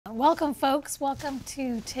Welcome, folks. Welcome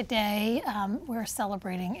to today. We're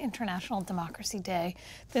celebrating International Democracy Day.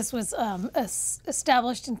 This was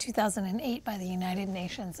established in 2008 by the United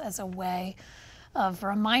Nations as a way of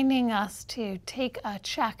reminding us to take a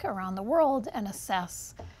check around the world and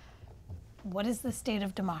assess what is the state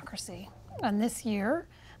of democracy. And this year,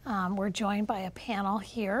 we're joined by a panel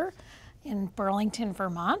here in Burlington,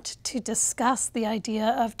 Vermont, to discuss the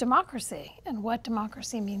idea of democracy and what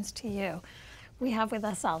democracy means to you. We have with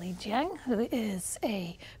us Dieng, who is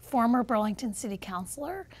a former Burlington City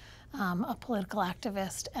Councilor, a political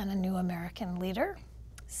activist, and a New American leader.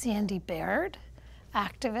 Sandy Baird,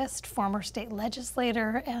 activist, former state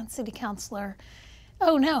legislator and city councilor.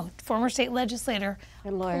 Oh no, former state legislator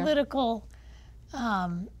and lawyer. Political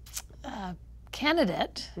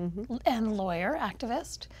candidate and lawyer,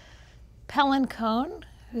 activist. Pelin Kohn,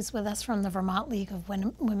 who's with us from the Vermont League of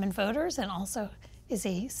Women Voters and also is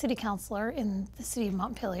a city councilor in the city of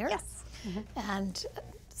Montpelier. Yes. And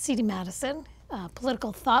C.D. Mattison,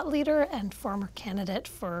 political thought leader and former candidate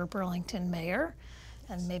for Burlington mayor,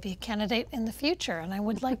 and maybe a candidate in the future. And I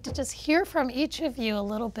would like to just hear from each of you a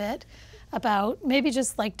little bit about maybe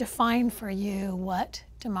just like define for you what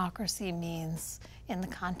democracy means in the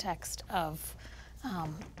context of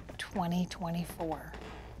 2024.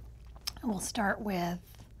 And we'll start with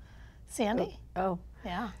Sandy. Oh.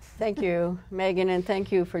 Yeah. Thank you, Megan, and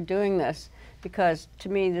thank you for doing this, because to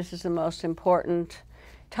me this is the most important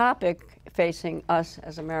topic facing us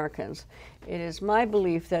as Americans. It is my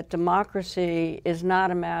belief that democracy is not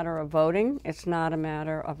a matter of voting. It's not a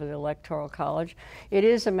matter of the Electoral College. It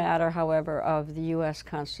is a matter, however, of the U.S.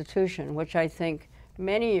 Constitution, which I think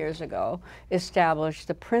many years ago established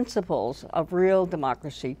the principles of real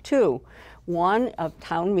democracy. Two, one of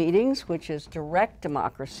town meetings, which is direct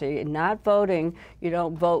democracy, not voting. You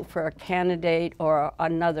don't vote for a candidate or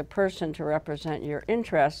another person to represent your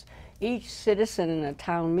interests. Each citizen in a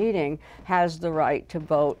town meeting has the right to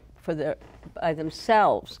vote by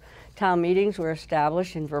themselves. Town meetings were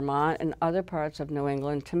established in Vermont and other parts of New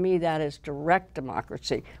England. To me, that is direct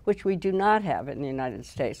democracy, which we do not have in the United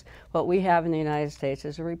States. What we have in the United States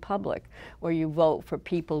is a republic, where you vote for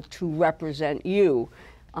people to represent you,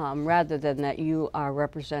 rather than that you are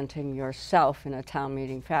representing yourself in a town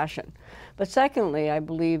meeting fashion. But secondly, I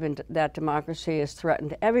believe that democracy is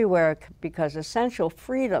threatened everywhere because essential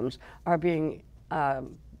freedoms are being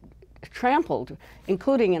trampled,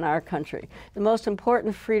 including in our country. The most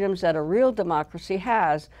important freedoms that a real democracy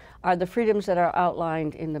has are the freedoms that are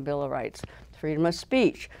outlined in the Bill of Rights. Freedom of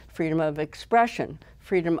speech, freedom of expression,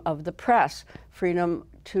 freedom of the press, freedom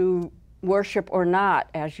to worship or not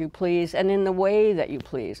as you please and in the way that you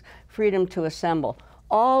please, freedom to assemble.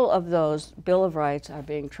 All of those Bill of Rights are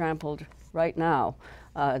being trampled right now.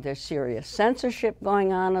 There's serious censorship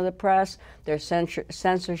going on of the press. There's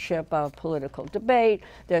censorship of political debate.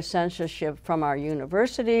 There's censorship from our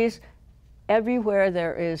universities. Everywhere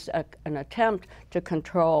there is an attempt to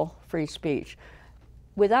control free speech.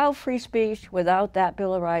 Without free speech, without that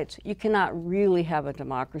Bill of Rights, you cannot really have a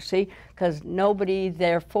democracy, because nobody,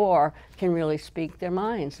 therefore, can really speak their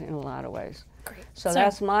minds in a lot of ways. Great. So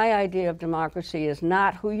that's my idea of democracy, is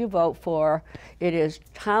not who you vote for. It is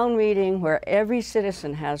town meeting where every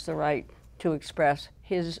citizen has the right to express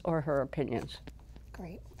his or her opinions.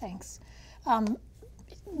 Great, thanks.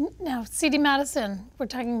 Now, C.D. Mattison, we're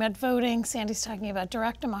talking about voting. Sandy's talking about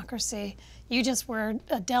direct democracy. You just were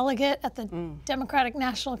a delegate at the Democratic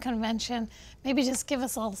National Convention. Maybe just give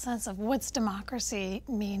us a little sense of what's democracy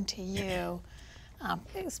mean to you,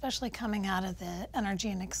 especially coming out of the energy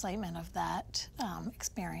and excitement of that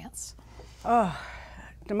experience. Oh,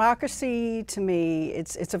 democracy, to me,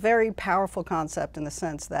 it's a very powerful concept in the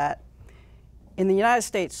sense that in the United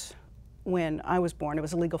States, when I was born, it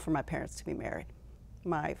was illegal for my parents to be married.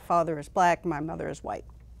 My father is black, my mother is white.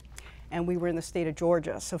 And we were in the state of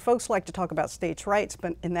Georgia. So folks like to talk about states' rights,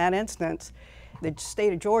 but in that instance, the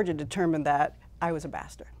state of Georgia determined that I was a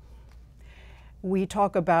bastard. We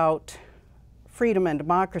talk about freedom and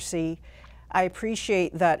democracy. I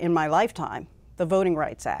appreciate that in my lifetime, the Voting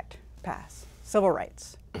Rights Act passed, civil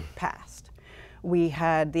rights passed. We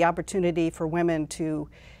had the opportunity for women to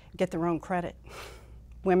get their own credit.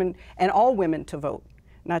 Women, and all women to vote,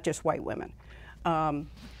 not just white women.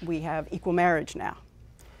 We have equal marriage now.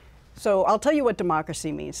 So I'll tell you what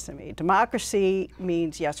democracy means to me. Democracy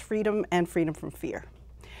means, yes, freedom and freedom from fear.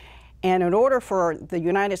 And in order for the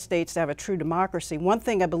United States to have a true democracy, one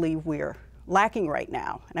thing I believe we're lacking right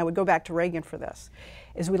now, and I would go back to Reagan for this,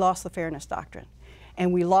 is we lost the fairness doctrine.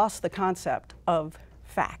 And we lost the concept of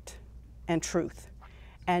fact and truth.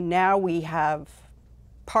 And now we have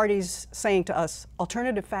parties saying to us,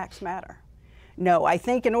 alternative facts matter. no, I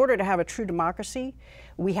think in order to have a true democracy,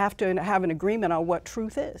 we have to have an agreement on what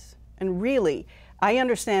truth is. And really, I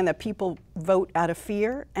understand that people vote out of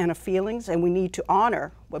fear and of feelings, and we need to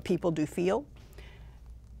honor what people do feel.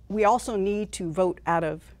 We also need to vote out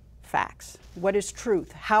of facts. What is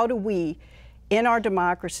truth? How do we, in our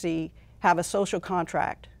democracy, have a social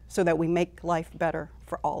contract so that we make life better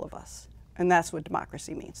for all of us? And that's what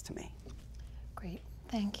democracy means to me. Great,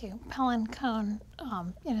 thank you. Pelin Kohn,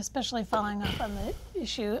 and especially following up on the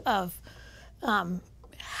issue of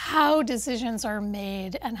how decisions are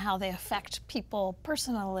made and how they affect people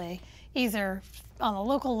personally, either on a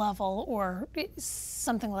local level or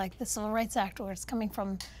something like the Civil Rights Act, where it's coming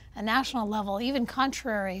from a national level, even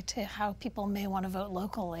contrary to how people may want to vote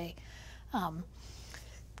locally.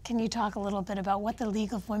 Can you talk a little bit about what the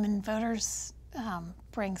League of Women Voters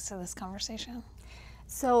brings to this conversation?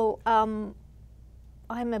 So I'm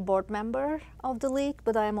a board member of the League,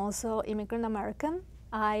 but I'm also immigrant American.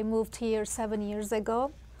 I moved here 7 years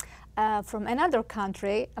ago from another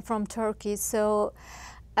country, from Turkey. So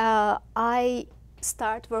I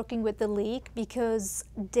start working with the League because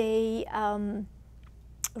they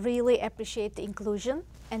really appreciate the inclusion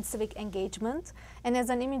and civic engagement. And as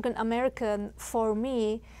an immigrant American, for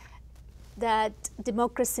me, that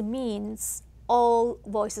democracy means all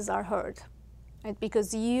voices are heard, right?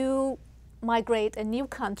 Because you migrate a new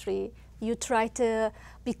country, you try to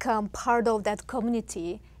become part of that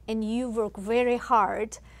community, and you work very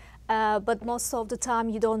hard, but most of the time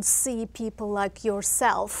you don't see people like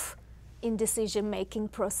yourself in decision-making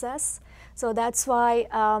process. So that's why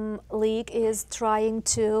League is trying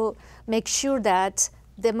to make sure that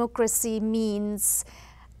democracy means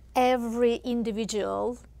every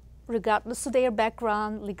individual, regardless of their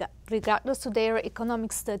background, regardless of their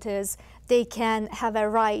economic status, they can have a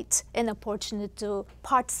right and opportunity to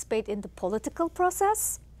participate in the political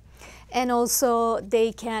process. And also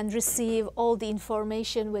they can receive all the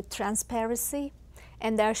information with transparency.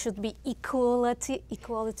 And there should be equality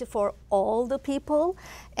for all the people.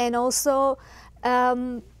 And also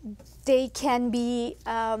they can be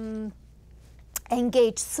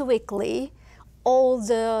engaged civically. All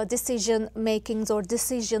the decision makings or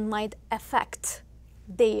decision might affect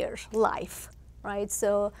their life, right?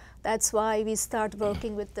 So that's why we start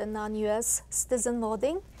working with the non-US citizen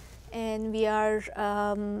voting. And we are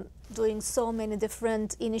doing so many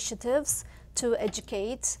different initiatives to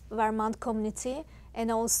educate Vermont community and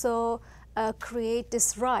also create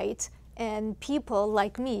this right. And people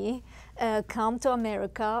like me come to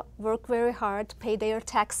America, work very hard, pay their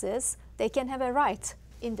taxes. They can have a right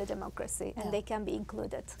in the democracy, and they can be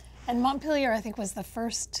included. And Montpelier, I think, was the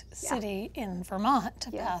first city in Vermont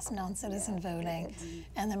to pass non-citizen voting.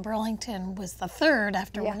 And then Burlington was the third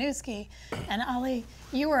after Winooski. And Ali,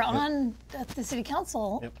 you were on the city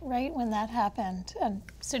council, right, when that happened. And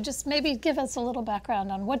so just maybe give us a little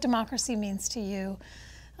background on what democracy means to you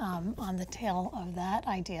on the tail of that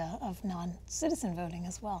idea of non-citizen voting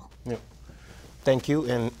as well. Thank you,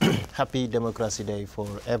 and happy Democracy Day for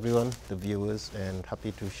everyone, the viewers, and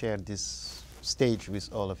happy to share this stage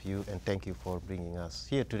with all of you, and thank you for bringing us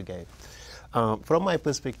here today. From my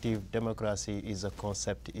perspective, democracy is a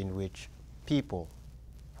concept in which people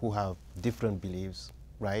who have different beliefs,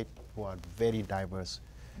 right, who are very diverse,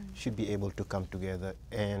 should be able to come together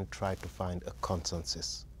and try to find a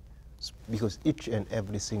consensus. Because each and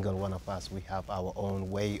every single one of us, we have our own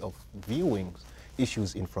way of viewing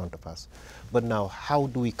issues in front of us. But now, how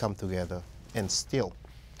do we come together and still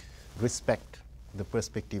respect the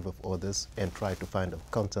perspective of others and try to find a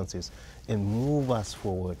consensus and move us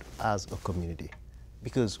forward as a community?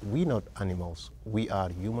 Because we're not animals, we are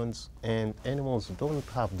humans, and animals don't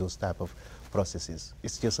have those type of processes.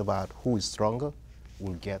 It's just about who is stronger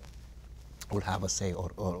will have a say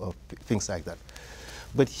or things like that.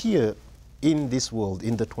 But here in this world,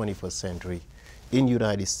 in the 21st century, in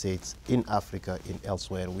United States, in Africa, in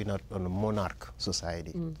elsewhere, we're not on a monarch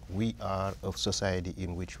society. We are a society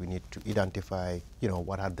in which we need to identify,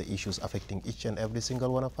 what are the issues affecting each and every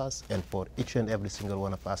single one of us, and for each and every single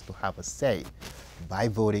one of us to have a say by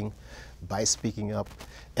voting, by speaking up,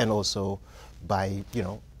 and also by,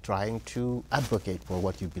 trying to advocate for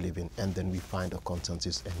what you believe in, and then we find a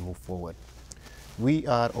consensus and move forward. We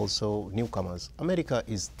are also newcomers. America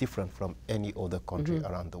is different from any other country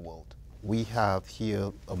around the world. We have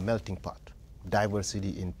here a melting pot,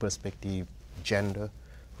 diversity in perspective, gender,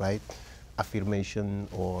 right? Affirmation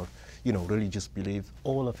or, religious belief,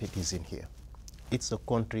 all of it is in here. It's a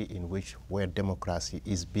country in which where democracy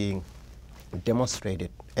is being demonstrated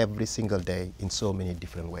every single day in so many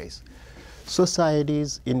different ways.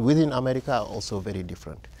 Societies within America are also very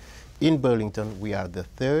different. In Burlington, we are the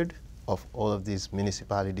third of all of these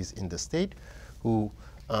municipalities in the state who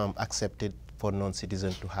accepted for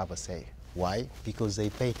non-citizens to have a say. Why? Because they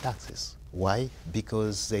pay taxes. Why?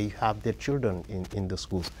 Because they have their children in the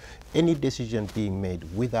schools. Any decision being made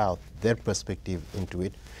without their perspective into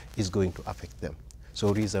it is going to affect them.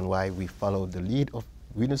 So reason why we follow the lead of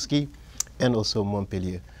Winooski and also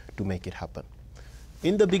Montpellier to make it happen.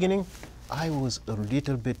 In the beginning, I was a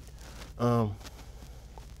little bit, I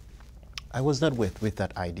was not with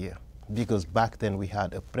that idea, because back then we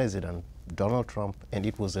had a president, Donald Trump, and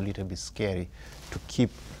it was a little bit scary to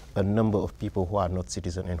keep a number of people who are not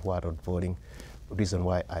citizens and who are not voting, reason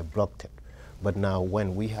why I blocked it. But now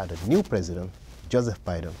when we had a new president, Joseph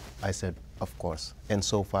Biden, I said, of course. And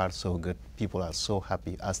so far, so good. People are so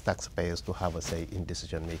happy as taxpayers to have a say in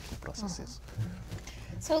decision-making processes.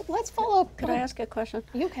 So let's follow up. Could I ask a question?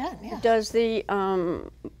 You can, yeah. Does the,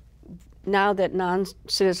 now that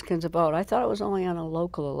non-citizens vote, I thought it was only on a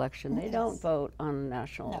local election. They don't vote on a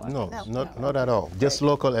national election. No, not at all. Just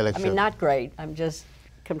local election. I mean, not great. I'm just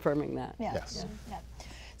confirming that. Yeah. Yes. Yeah.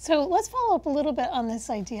 So let's follow up a little bit on this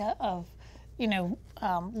idea of, you know,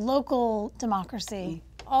 local democracy,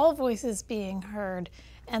 all voices being heard,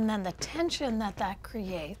 and then the tension that that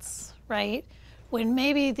creates, right? When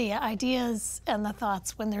maybe the ideas and the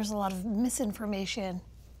thoughts, when there's a lot of misinformation,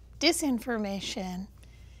 disinformation,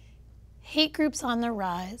 hate groups on the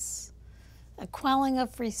rise, a quelling of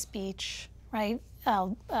free speech, right?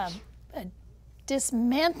 A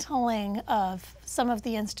dismantling of some of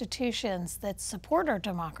the institutions that support our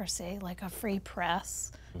democracy, like a free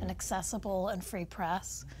press, an accessible and free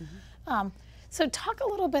press. So talk a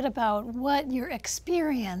little bit about what your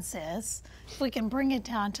experience is, if we can bring it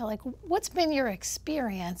down to like, what's been your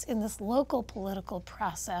experience in this local political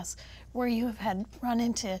process where you have had run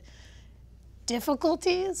into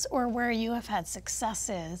difficulties or where you have had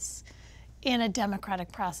successes in a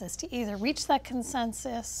democratic process to either reach that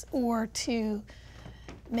consensus or to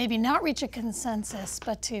maybe not reach a consensus,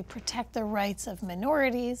 but to protect the rights of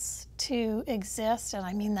minorities to exist, and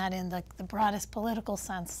I mean that in the broadest political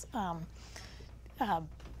sense.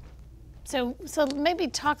 So maybe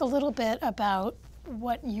talk a little bit about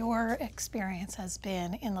what your experience has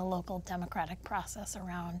been in the local democratic process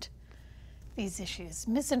around these issues.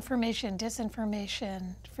 Misinformation,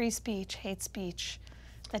 disinformation, free speech, hate speech,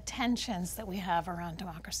 the tensions that we have around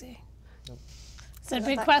democracy. Is that a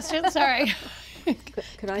big question? Sorry.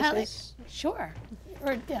 Could I say? Sure.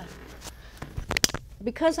 Or, yeah.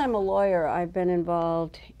 Because I'm a lawyer, I've been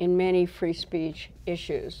involved in many free speech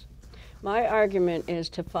issues. My argument is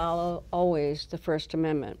to follow always the First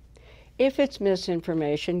Amendment. If it's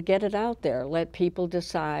misinformation, get it out there. Let people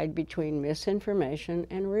decide between misinformation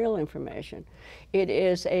and real information. It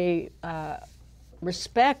is a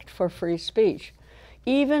respect for free speech.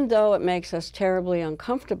 Even though it makes us terribly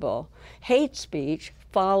uncomfortable, hate speech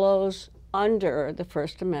follows under the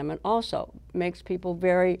First Amendment also, makes people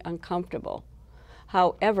very uncomfortable.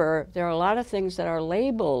 However, there are a lot of things that are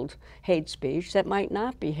labeled hate speech that might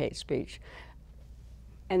not be hate speech.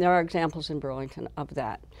 And there are examples in Burlington of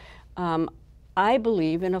that. I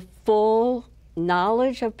believe in a full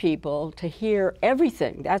knowledge of people to hear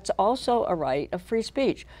everything. That's also a right of free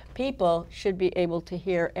speech. People should be able to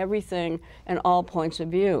hear everything and all points of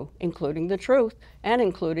view, including the truth and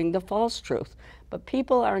including the false truth. But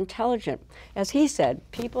people are intelligent. As he said,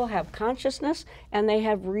 people have consciousness and they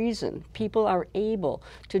have reason. People are able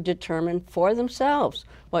to determine for themselves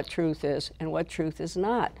what truth is and what truth is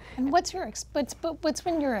not. And what's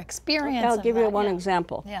been your experience? I'll give you one Yeah.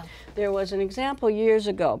 example. Yeah. There was an example years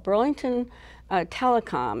ago. Burlington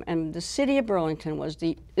Telecom and the city of Burlington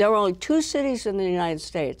there were only 2 cities in the United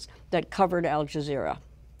States that covered Al Jazeera.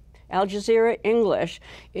 Al Jazeera English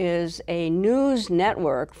is a news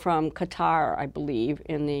network from Qatar, I believe,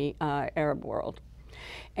 in the Arab world.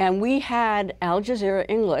 And we had Al Jazeera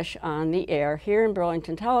English on the air here in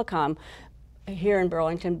Burlington Telecom, here in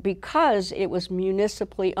Burlington, because it was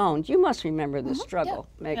municipally owned. You must remember the struggle,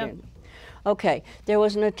 yeah. Megan. Yeah. Okay, there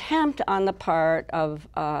was an attempt on the part of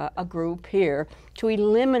a group here to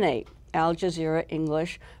eliminate Al Jazeera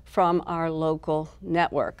English from our local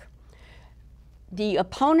network. The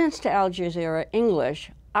opponents to Al Jazeera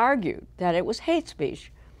English argued that it was hate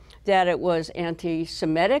speech, that it was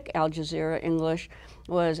anti-Semitic. Al Jazeera English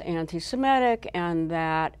was anti-Semitic, and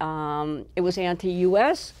that it was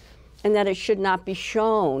anti-U.S., and that it should not be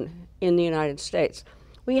shown in the United States.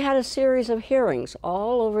 We had a series of hearings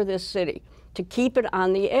all over this city to keep it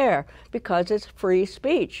on the air because it's free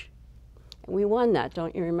speech. We won that,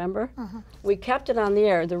 don't you remember? We kept it on the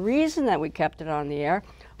air. The reason that we kept it on the air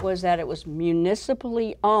was that it was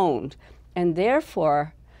municipally owned, and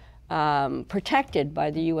therefore protected by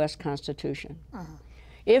the U.S. Constitution.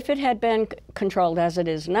 If it had been controlled as it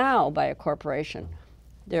is now by a corporation,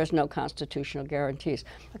 there's no constitutional guarantees.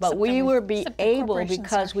 But we were able,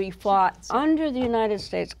 because we fought under the United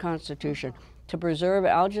States Constitution to preserve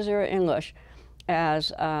Al Jazeera English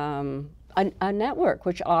as a network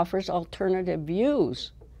which offers alternative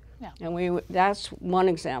views. Yeah. And that's one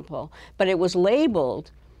example. But it was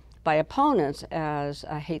labeled by opponents as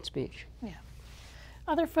hate speech. Yeah.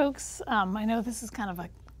 Other folks, I know this is kind of a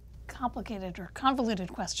complicated or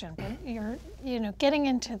convoluted question, but you're, getting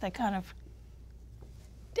into the kind of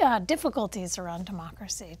difficulties around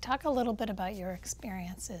democracy. Talk a little bit about your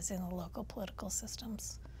experiences in the local political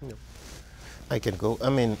systems. Yeah. I can go. I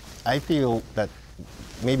mean, I feel that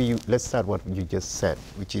maybe let's start what you just said,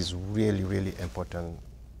 which is really, really important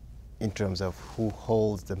in terms of who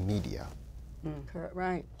holds the media.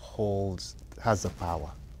 Right. Has the power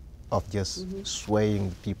of just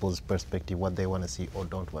swaying people's perspective, what they want to see or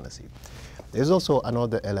don't want to see. There's also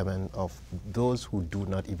another element of those who do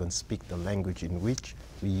not even speak the language in which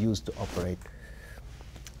we use to operate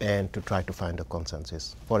and to try to find a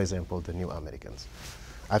consensus. For example, the New Americans.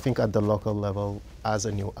 I think at the local level, as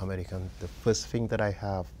a New American, the first thing that I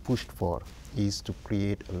have pushed for is to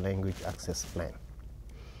create a language access plan,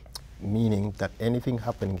 meaning that anything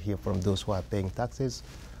happening here from those who are paying taxes,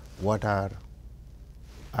 what are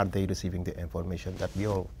they receiving the information that we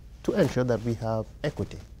all, to ensure that we have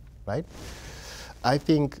equity, right? I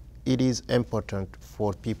think it is important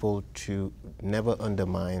for people to never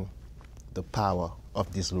undermine the power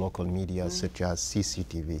of these local media, such as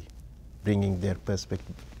CCTV, bringing their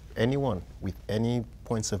perspective. Anyone with any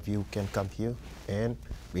points of view can come here and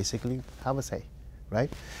basically have a say, right?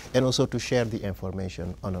 And also to share the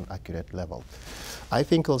information on an accurate level. I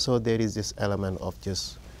think also there is this element of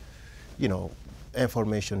just,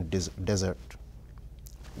 information desert.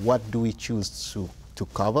 What do we choose to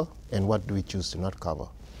cover and what do we choose to not cover?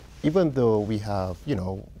 Even though we have,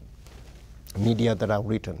 media that are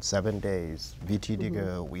written, 7 Days, VT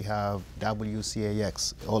Digger, we have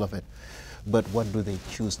WCAX, all of it. But what do they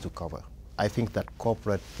choose to cover? I think that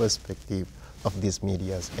corporate perspective of these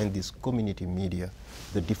medias and this community media,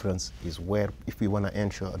 the difference is where, if we want to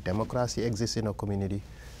ensure a democracy exists in a community,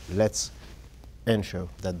 let's ensure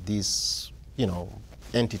that these,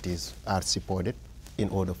 entities are supported in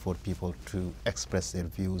order for people to express their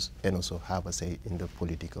views and also have a say in the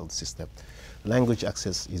political system. Language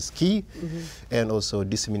access is key, and also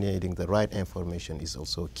disseminating the right information is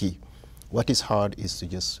also key. What is hard is to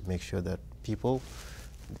just make sure that people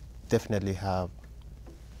definitely have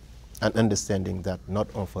an understanding that not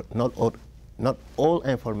all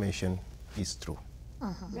information is true.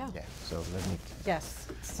 Yeah. So let me. Yes.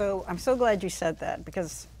 So I'm so glad you said that,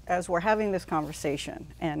 because as we're having this conversation,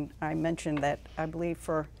 and I mentioned that I believe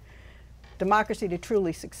for democracy to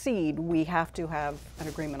truly succeed, we have to have an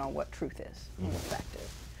agreement on what truth is and what fact is.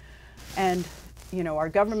 And our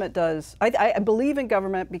government does, I believe in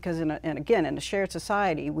government because and again, in a shared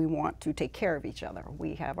society, we want to take care of each other.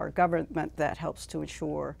 We have our government that helps to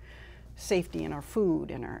ensure safety in our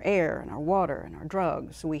food, in our air, in our water, and our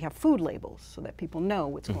drugs. We have food labels so that people know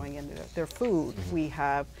what's going into their food. We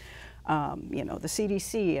have, the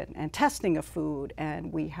CDC and testing of food,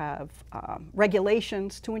 and we have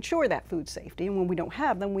regulations to ensure that food safety. And when we don't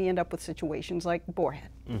have them, we end up with situations like Boarhead.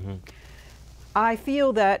 I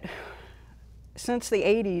feel that since the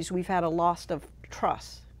 80s, we've had a loss of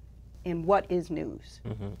trust in what is news.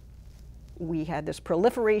 We had this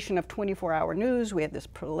proliferation of 24-hour news. We had this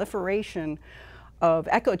proliferation of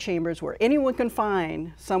echo chambers where anyone can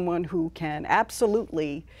find someone who can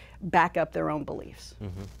absolutely back up their own beliefs,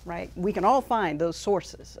 right? We can all find those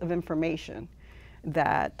sources of information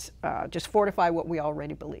that just fortify what we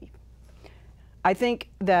already believe. I think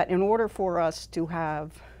that in order for us to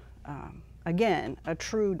have, again, a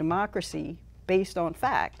true democracy based on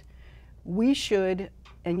fact, we should,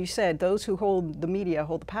 and you said those who hold the media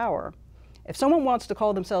hold the power. If someone wants to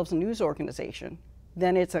call themselves a news organization,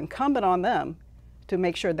 then it's incumbent on them to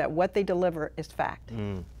make sure that what they deliver is fact.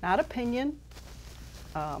 Not opinion,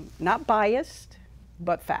 not biased,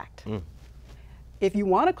 but fact. If you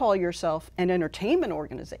want to call yourself an entertainment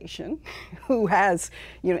organization who has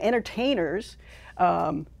entertainers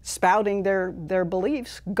spouting their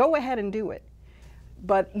beliefs, go ahead and do it.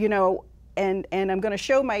 But and I'm going to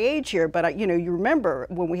show my age here, but you remember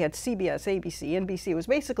when we had CBS, ABC, NBC, it was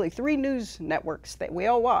basically 3 news networks that we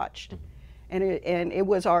all watched. And it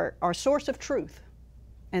was our source of truth.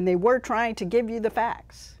 And they were trying to give you the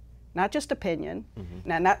facts, not just opinion.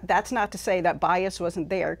 Now, that's not to say that bias wasn't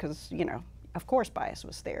there, because, of course bias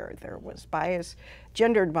was there. There was bias,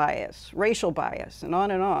 gendered bias, racial bias, and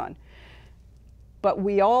on. But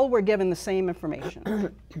we all were given the same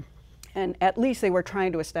information. And at least they were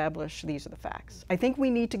trying to establish these are the facts. I think we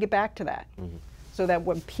need to get back to that. So that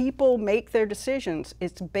when people make their decisions,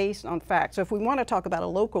 it's based on facts. So if we want to talk about a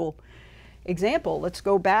local example, let's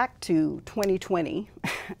go back to 2020.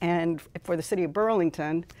 And for the city of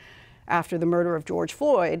Burlington, after the murder of George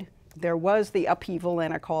Floyd, there was the upheaval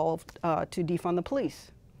and a call to defund the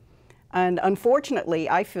police. And unfortunately,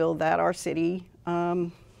 I feel that our city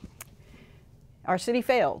failed.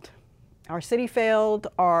 Our city failed,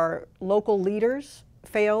 our local leaders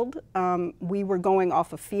failed. We were going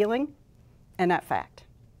off of feeling and not fact.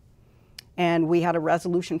 And we had a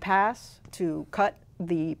resolution pass to cut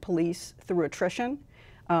the police through attrition.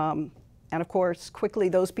 And of course, quickly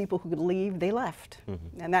those people who could leave, they left.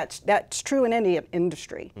 And that's true in any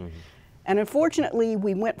industry. And unfortunately,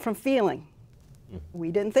 we went from feeling.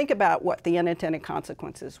 We didn't think about what the unintended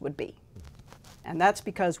consequences would be. And that's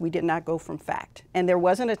because we did not go from fact. And there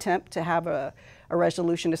was an attempt to have a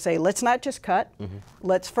resolution to say, let's not just cut,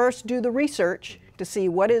 let's first do the research to see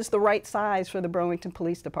what is the right size for the Burlington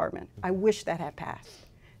Police Department. I wish that had passed.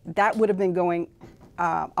 That would have been going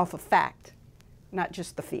off of fact, not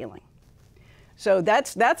just the feeling. So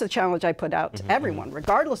that's a challenge I put out to everyone,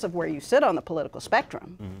 regardless of where you sit on the political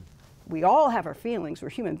spectrum. We all have our feelings, we're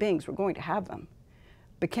human beings, we're going to have them.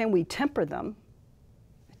 But can we temper them,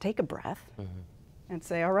 take a breath, and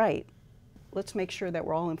say, all right, let's make sure that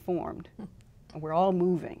we're all informed and we're all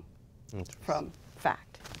moving from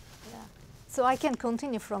fact. Yeah. So I can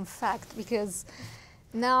continue from fact because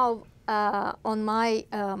now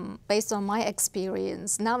based on my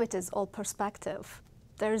experience, now it is all perspective.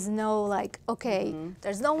 There's no like, okay,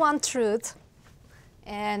 there's no one truth,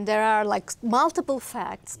 and there are like multiple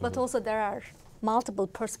facts, but also there are multiple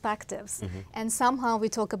perspectives. And somehow we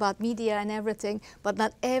talk about media and everything, but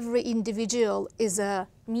not every individual is a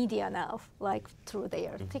media now, like through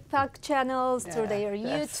their TikTok channels, through their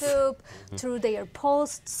YouTube, through their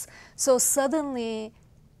posts. So suddenly,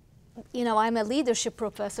 you know, I'm a leadership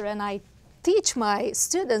professor and I teach my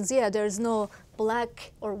students, there's no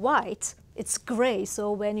black or white, it's gray.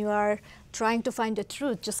 So when you are trying to find the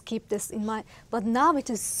truth, just keep this in mind. But now it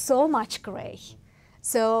is so much gray.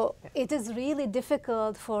 So it is really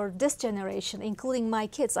difficult for this generation, including my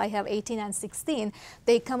kids. I have 18 and 16.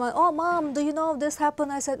 They come out, oh, Mom, do you know this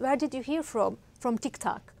happened? I said, where did you hear from? From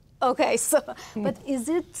TikTok. Okay, so, but is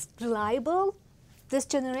it reliable? This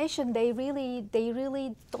generation, they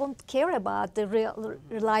really don't care about the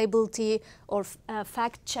reliability or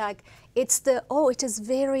fact check. It's the, oh, it is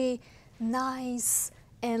very nice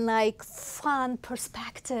and like fun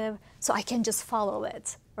perspective, so I can just follow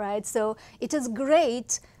it. Right? So it is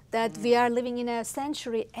great that we are living in a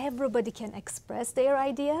century everybody can express their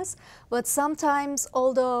ideas, but sometimes,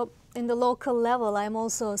 although in the local level, I'm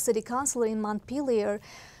also a city councilor in Montpelier,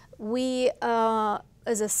 we,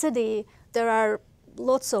 as a city, there are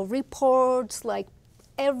lots of reports, like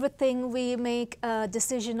everything we make a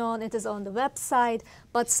decision on, it is on the website,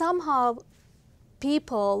 but somehow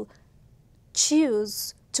people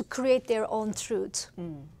choose to create their own truth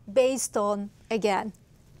based on, again,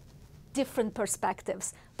 different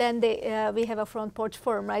perspectives. Then we have a front porch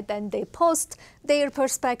forum, right? Then they post their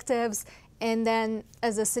perspectives, and then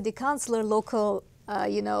as a city councilor, local,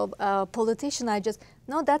 politician,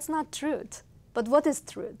 no, that's not truth. But what is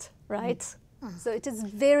truth, right? So it is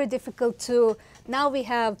very difficult to, now we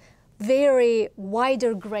have very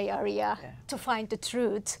wider gray area to find the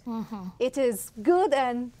truth. It is good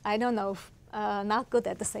and, I don't know, not good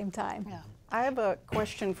at the same time. Yeah. I have a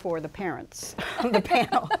question for the parents on the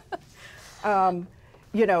panel.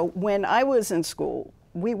 When I was in school,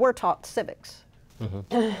 we were taught civics,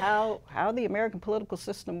 how the American political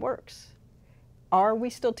system works. Are we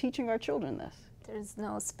still teaching our children this? There's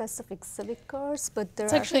no specific civic course, but there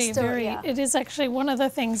it's are actually history. It is actually one of the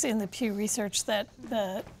things in the Pew Research that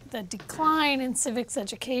the decline in civics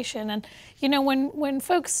education, and when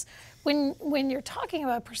you're talking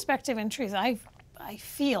about perspective and truth, I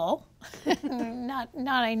feel, not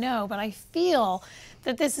I know, but I feel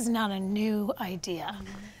that this is not a new idea,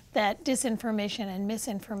 that disinformation and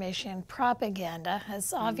misinformation propaganda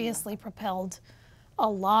has obviously propelled a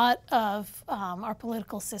lot of our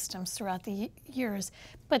political systems throughout the years,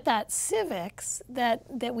 but that civics that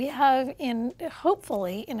we have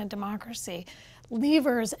hopefully in a democracy,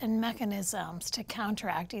 levers and mechanisms to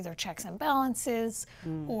counteract either checks and balances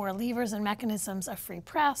or levers and mechanisms of free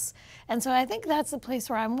press. And so I think that's the place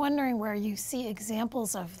where I'm wondering where you see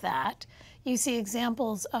examples of that. You see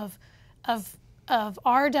examples of of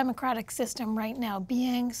our democratic system right now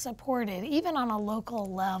being supported, even on a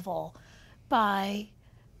local level, by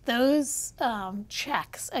those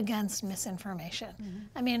checks against misinformation.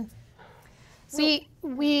 I mean,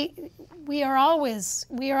 we are always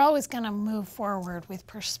going to move forward with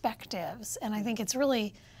perspectives, and I think it's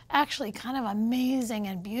really actually kind of amazing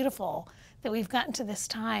and beautiful that we've gotten to this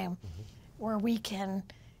time where we can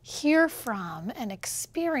hear from and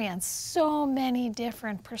experience so many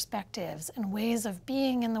different perspectives and ways of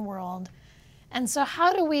being in the world. And so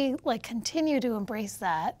how do we like continue to embrace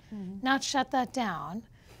that, not shut that down,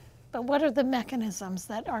 but what are the mechanisms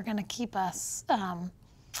that are going to keep us,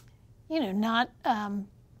 you know, not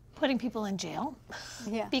putting people in jail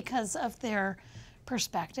because of their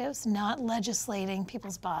perspectives, not legislating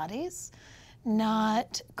people's bodies,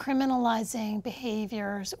 not criminalizing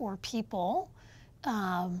behaviors or people,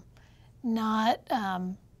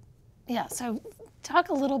 so talk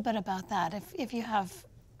a little bit about that if you have.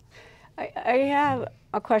 I have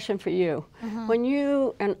a question for you. When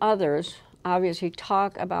you and others obviously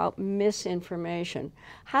talk about misinformation,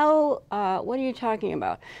 what are you talking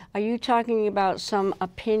about? Are you talking about some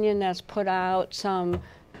opinion that's put out, some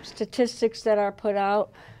statistics that are put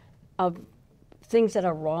out of things that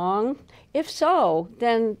are wrong? If so,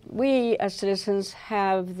 then we as citizens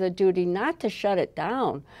have the duty not to shut it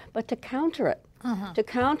down, but to counter it. To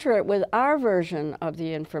counter it with our version of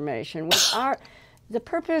the information. The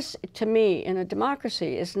purpose, to me, in a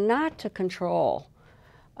democracy is not to control,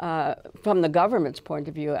 from the government's point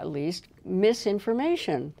of view at least,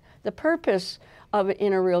 misinformation. The purpose of it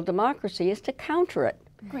in a real democracy is to counter it.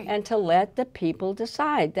 And to let the people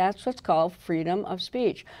decide. That's what's called freedom of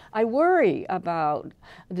speech. I worry about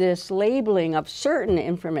this labeling of certain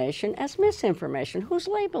information as misinformation. Who's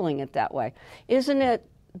labeling it that way? Isn't it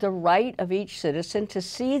the right of each citizen to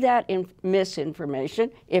see that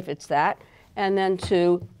misinformation, if it's that, and then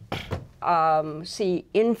to see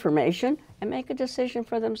information and make a decision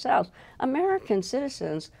for themselves? American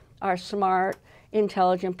citizens are smart,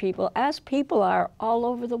 intelligent people, as people are all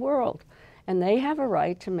over the world. And they have a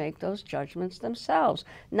right to make those judgments themselves,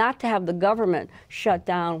 not to have the government shut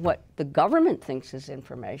down what the government thinks is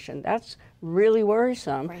information. That's really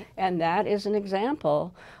worrisome, and that is an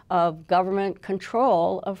example of government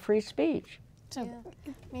control of free speech. So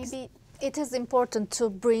maybe it is important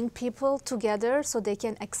to bring people together so they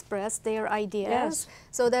can express their ideas. Yes.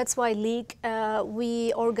 So that's why League,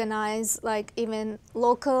 we organize like even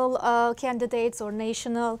local candidates or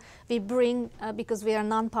national. We bring, because we are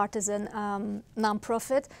non-partisan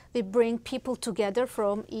non-profit, we bring people together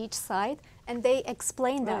from each side and they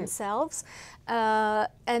explain themselves.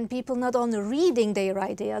 And people not only reading their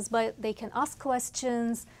ideas, but they can ask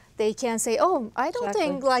questions. They can say, oh, I don't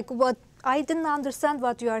think like what, I didn't understand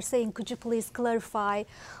what you are saying. Could you please clarify?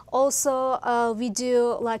 Also, we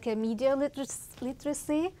do like a media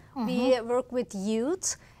literacy. We work with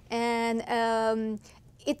youth, and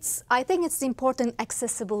I think it's important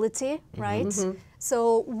accessibility, right?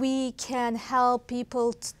 So we can help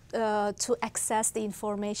people to access the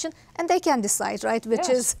information, and they can decide, right, which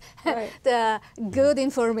is the good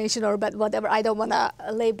information or bad, whatever. I don't want to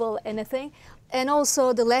label anything. And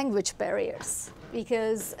also the language barriers,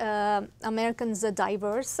 because Americans are a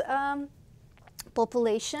diverse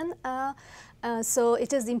population. So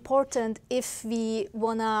it is important, if we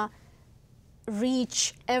want to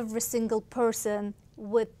reach every single person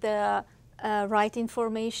with the right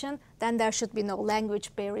information, then there should be no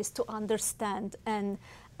language barriers to understand and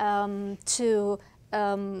to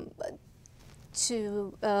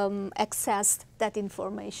access that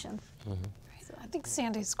information. I think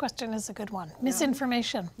Sandy's question is a good one.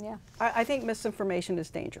 Misinformation. Yeah. I think misinformation is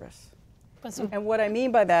dangerous. And what I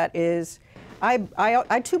mean by that is,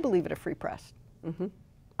 I too believe in a free press.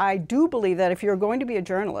 I do believe that if you're going to be a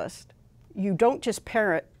journalist, you don't just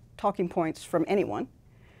parrot talking points from anyone.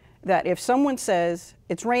 That if someone says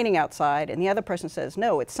it's raining outside and the other person says,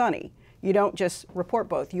 no, it's sunny, you don't just report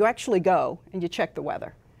both. You actually go and you check the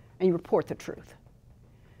weather and you report the truth.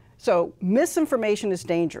 So misinformation is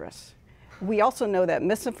dangerous. We also know that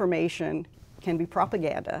misinformation can be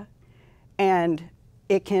propaganda, and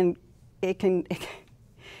it can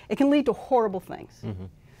lead to horrible things.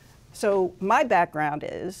 So my background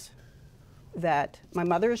is that my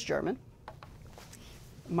mother is German.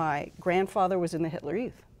 My grandfather was in the Hitler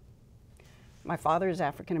Youth. My father is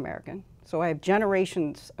African American, so I have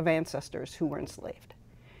generations of ancestors who were enslaved.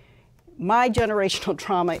 My generational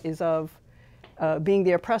trauma is of being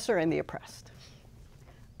the oppressor and the oppressed.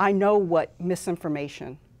 I know what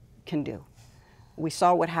misinformation can do. We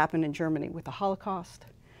saw what happened in Germany with the Holocaust.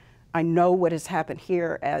 I know what has happened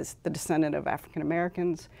here as the descendant of African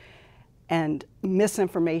Americans. and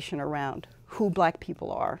misinformation around who black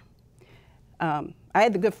people are. I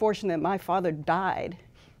had the good fortune that my father died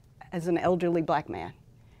as an elderly black man,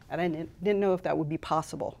 and I didn't know if that would be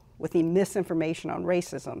possible with the misinformation on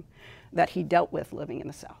racism that he dealt with living in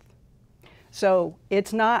the South. So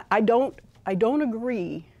it's not, I don't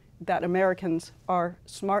agree that Americans are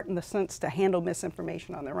smart in the sense to handle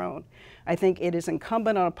misinformation on their own. I think it is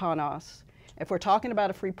incumbent upon us, if we're talking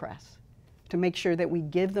about a free press, to make sure that we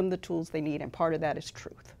give them the tools they need, and part of that is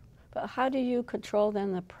truth. But how do you control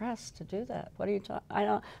then the press to do that? What are you talking?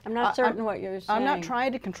 I'm not certain what you're saying. I'm not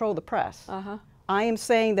trying to control the press. Uh-huh. I am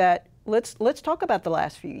saying that let's talk about the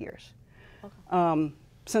last few years. Okay.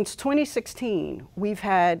 Since 2016, we've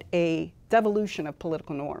had a devolution of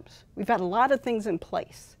political norms. We've had a lot of things in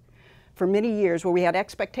place for many years where we had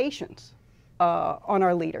expectations on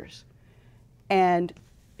our leaders, and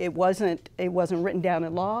it wasn't written down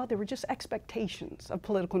in law. There were just expectations of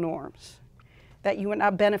political norms that you would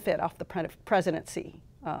not benefit off the presidency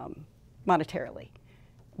monetarily,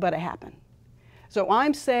 but it happened. So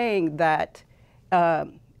I'm saying that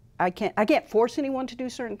I can't force anyone to do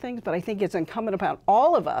certain things, but I think it's incumbent upon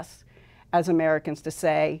all of us as Americans to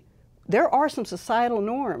say, there are some societal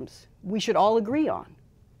norms we should all agree on.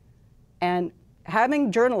 And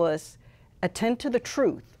having journalists attend to the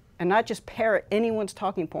truth and not just parrot anyone's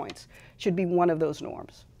talking points should be one of those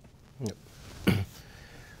norms. Yep.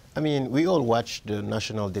 I mean, we all watched the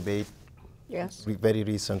national debate very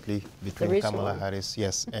recently between Kamala Harris,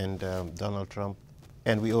 and Donald Trump.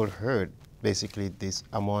 And we all heard basically this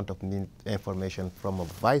amount of information from a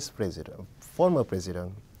vice president, former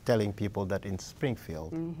president, telling people that in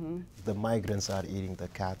Springfield, the migrants are eating the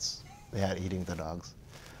cats, they are eating the dogs.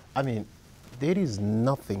 I mean, there is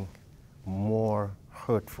nothing more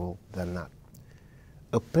hurtful than that.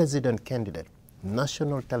 A president candidate,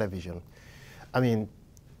 national television, I mean,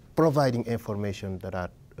 providing information that are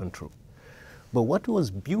untrue. But what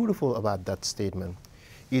was beautiful about that statement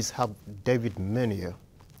is how David Meunier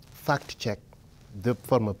fact-checked the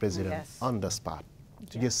former president on the spot.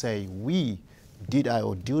 To just say, we did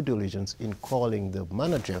our due diligence in calling the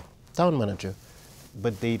manager, town manager,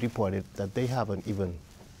 but they reported that they haven't even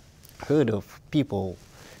heard of people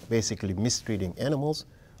basically mistreating animals,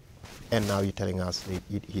 and now you're telling us they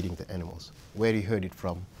eating the animals. Where you heard it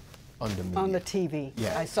from? On the media. On the TV.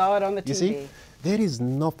 Yeah. I saw it on the TV. You see, there is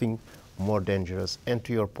nothing more dangerous, and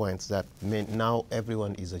to your points that now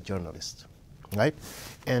everyone is a journalist, right?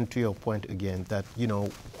 And to your point again that, you know,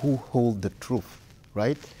 who hold the truth,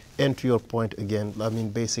 right? And to your point again, I mean,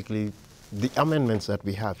 basically, the amendments that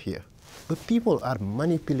we have here. But people are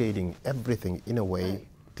manipulating everything in a way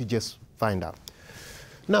to just find out.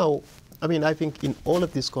 Now, I mean, I think in all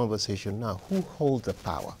of this conversation now, who holds the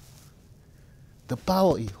power? The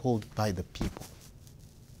power is held by the people.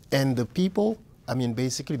 And the people, I mean,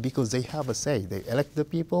 basically, because they have a say. They elect the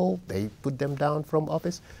people, they put them down from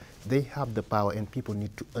office. They have the power, and people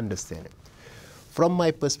need to understand it. From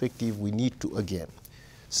my perspective, we need to, again,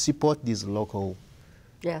 support these local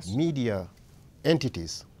media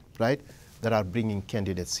entities, right, that are bringing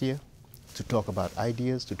candidates here to talk about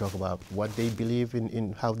ideas, to talk about what they believe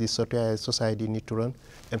in how this society need to run.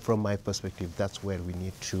 And from my perspective, that's where we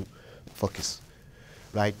need to focus,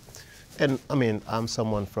 right? And I mean, I'm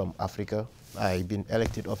someone from Africa. I've been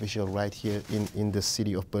elected official right here in the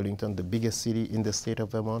city of Burlington, the biggest city in the state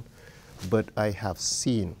of Vermont. But I have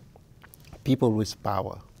seen people with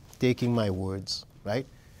power taking my words, right,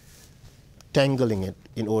 tangling it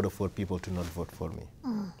in order for people to not vote for me,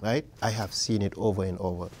 right? I have seen it over and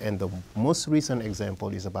over. And the most recent example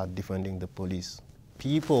is about defunding the police.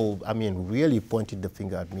 People, I mean, really pointed the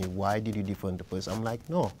finger at me. Why did you defund the police? I'm like,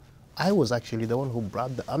 no, I was actually the one who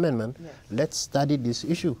brought the amendment. Yes. Let's study this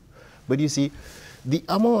issue. But you see, the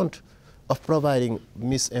amount of providing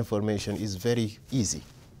misinformation is very easy,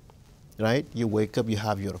 right? You wake up, you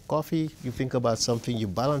have your coffee, you think about something, you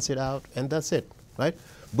balance it out, and that's it, right?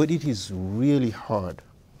 But it is really hard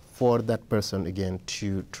for that person, again,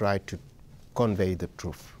 to try to convey the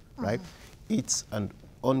truth, right? It's an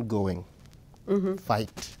ongoing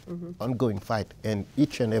fight, ongoing fight. And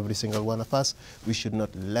each and every single one of us, we should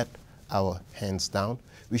not let our hands down.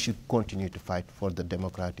 We should continue to fight for the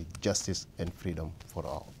democratic justice and freedom for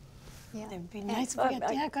all. Yeah, it would be nice if we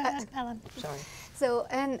get, go ahead, Pelin. Sorry. So,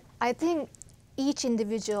 and I think each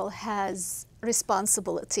individual has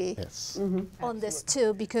responsibility on this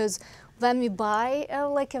too, because when we buy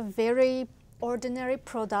like a very ordinary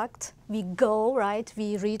product. We go, right?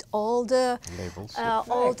 We read all the Labels.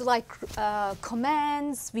 all the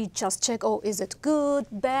commands. We just check, oh, is it good,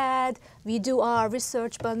 bad? We do our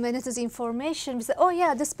research, but when it is information, we say, oh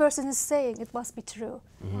yeah, this person is saying it must be true.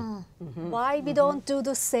 Why we don't do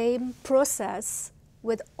the same process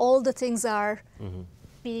with all the things are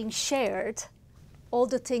being shared, all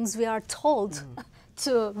the things we are told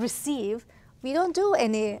to receive? We don't do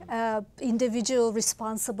any individual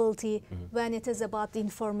responsibility when it is about the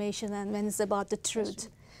information and when it's about the truth.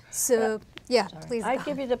 So, yeah, please. I'd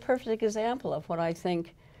give you the perfect example of what I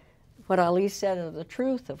think, what Ali said, of the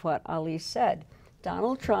truth of what Ali said.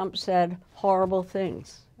 Donald Trump said horrible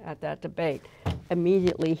things at that debate.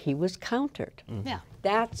 Immediately, he was countered. Yeah.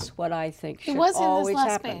 That's what I think should It was in always this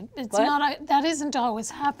last happen. debate. It's What? not. That isn't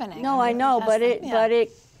always happening. No, I know, but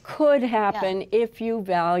it could happen if you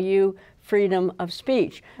value freedom of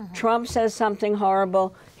speech. Trump says something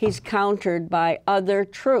horrible, he's countered by other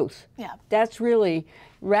truth. Yeah. That's really,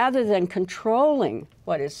 rather than controlling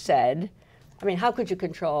what is said, I mean, how could you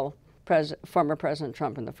control former President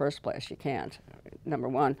Trump in the first place? You can't, number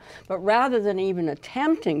one. But rather than even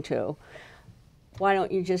attempting to, why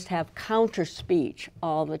don't you just have counter speech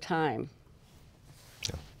all the time?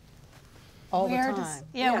 All the Where time. does,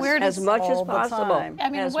 yeah, Yes, where does, as much as all the possible. time. I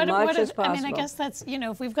mean, as what much is, as possible. I mean, I guess that's, you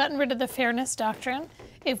know, if we've gotten rid of the fairness doctrine,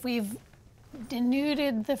 if we've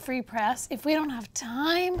denuded the free press, if we don't have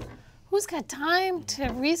time, who's got time to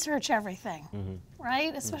research everything,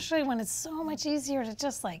 right? Especially when it's so much easier to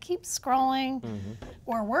just like keep scrolling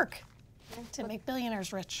or work to make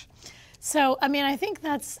billionaires rich. So, I mean, I think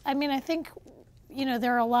that's, I mean, I think, you know,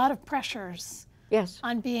 there are a lot of pressures Yes.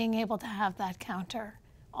 on being able to have that counter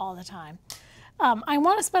all the time. I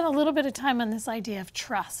want to spend a little bit of time on this idea of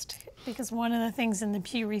trust, because one of the things in the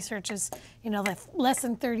Pew research is, you know, that less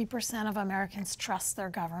than 30% of Americans trust their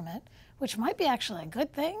government, which might be actually a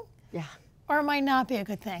good thing, Yeah. or it might not be a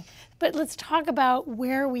good thing. But let's talk about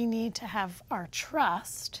where we need to have our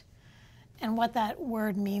trust and what that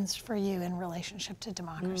word means for you in relationship to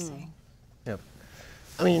democracy. Yep.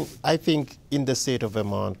 I mean, I think in the state of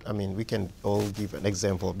Vermont, I mean, we can all give an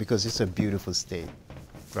example because it's a beautiful state,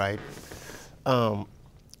 right?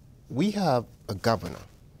 We have a governor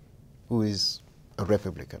who is a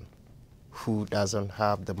Republican, who doesn't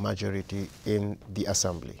have the majority in the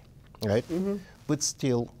assembly, right? But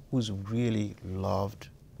still, who's really loved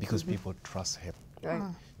because people trust him.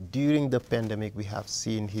 Right. During the pandemic, we have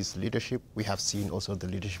seen his leadership. We have seen also the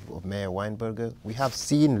leadership of Mayor Weinberger. We have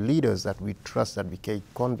seen leaders that we trust, that we can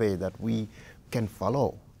convey, that we can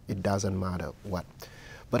follow. It doesn't matter what.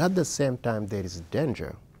 But at the same time, there is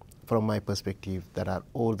danger, from my perspective, that are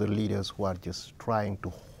all the leaders who are just trying to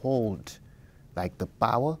hold like the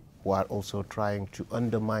power, who are also trying to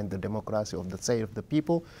undermine the democracy of the state of the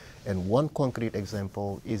people. And one concrete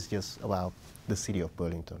example is just about the city of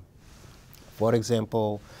Burlington. For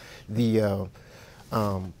example, the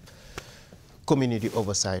community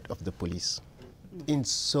oversight of the police. In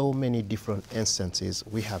so many different instances,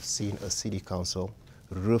 we have seen a city council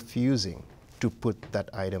refusing to put that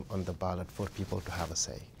item on the ballot for people to have a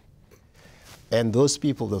say. And those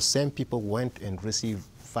people, those same people went and received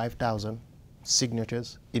 5,000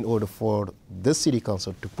 signatures in order for the city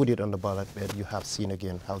council to put it on the ballot, where you have seen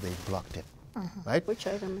again how they blocked it, right? Which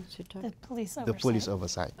item is you talking? The police oversight. The police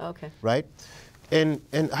oversight. Okay. Right? And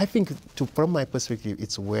I think, from my perspective,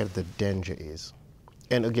 it's where the danger is.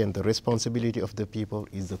 And again, the responsibility of the people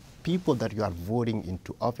is the people that you are voting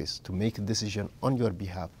into office to make a decision on your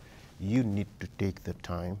behalf. You need to take the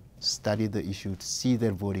time, study the issue, see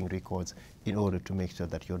their voting records in order to make sure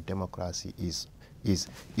that your democracy is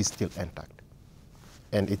still intact.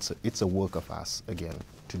 And it's a work of us, again,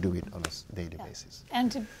 to do it on a daily basis.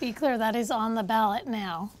 And to be clear, that is on the ballot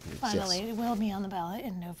now, finally. Yes. It will be on the ballot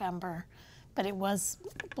in November, but it was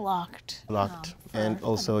blocked. Blocked. for- And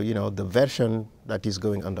also, you know, the version that is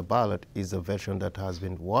going on the ballot is a version that has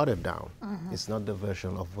been watered down. It's not the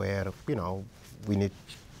version of where, you know, we need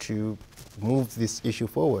to move this issue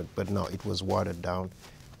forward. But no, it was watered down.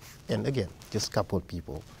 And again, just a couple of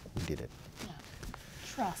people who did it. Yeah.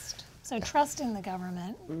 Trust. So trust in the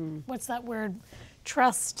government. What's that word?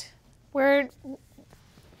 Trust. What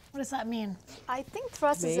does that mean? I think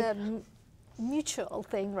trust is Me? a mutual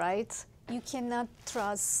thing, right? You cannot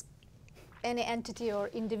trust any entity or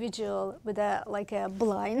individual with a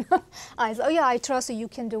blind eyes. Oh yeah, I trust you. You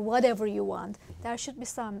can do whatever you want. There should be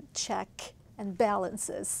some check and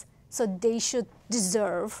balances. So they should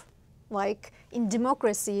deserve, like in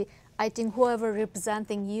democracy, I think whoever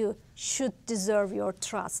representing you should deserve your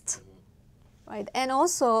trust, right? And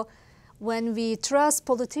also, when we trust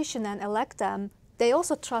politicians and elect them, they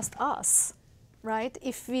also trust us. right?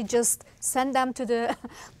 If we just send them to the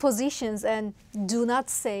positions and do not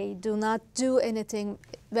say, do not do anything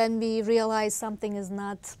when we realize something is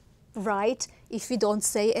not right, if we don't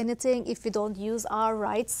say anything, if we don't use our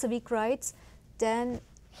rights, civic rights, then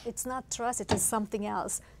it's not trust, it is something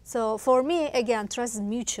else. So for me, again, trust is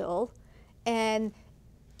mutual, and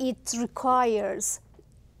it requires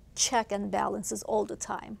check and balances all the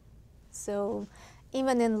time. So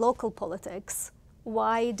even in local politics,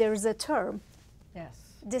 why there's a term. Yes.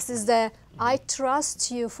 This is the, I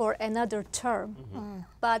trust you for another term.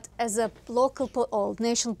 But as a local or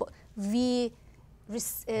national, we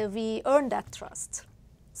earn that trust.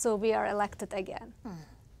 So we are elected again.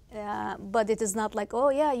 But it is not like, oh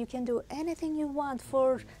yeah, you can do anything you want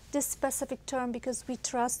for this specific term because we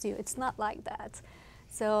trust you. It's not like that.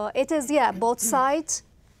 So it is, yeah, both sides,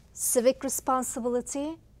 civic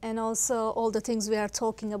responsibility, and also all the things we are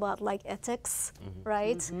talking about, like ethics,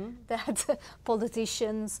 right? That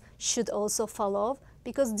politicians should also follow,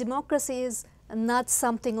 because democracy is not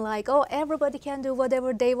something like, oh, everybody can do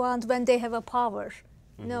whatever they want when they have a power.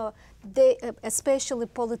 No, they, especially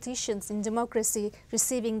politicians in democracy,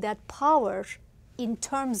 receiving that power in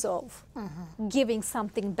terms of giving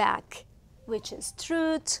something back, which is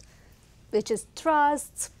truth, which is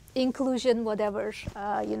trust, inclusion, whatever.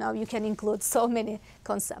 You know, you can include so many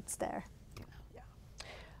concepts there.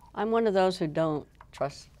 I'm one of those who don't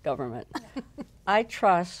trust government. I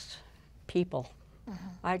trust people.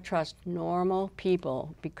 I trust normal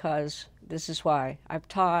people, because this is why. I've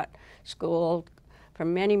taught school for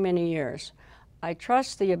many, many years. I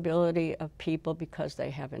trust the ability of people because they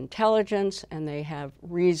have intelligence and they have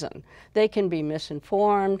reason. They can be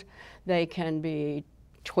misinformed, they can be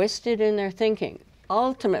twisted in their thinking.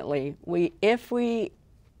 Ultimately, if we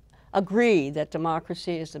agree that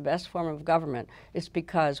democracy is the best form of government, it's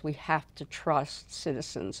because we have to trust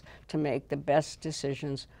citizens to make the best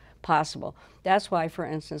decisions possible. That's why, for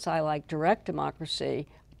instance, I like direct democracy,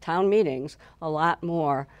 town meetings, a lot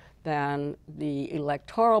more than the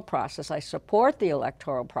electoral process. I support the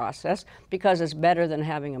electoral process because it's better than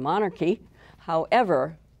having a monarchy.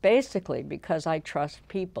 However, basically because I trust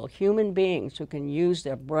people, human beings who can use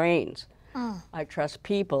their brains. I trust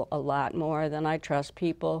people a lot more than I trust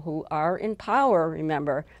people who are in power.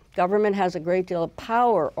 Remember, government has a great deal of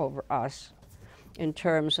power over us in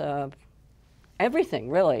terms of everything,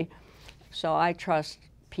 really. So I trust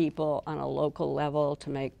people on a local level to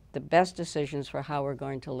make the best decisions for how we're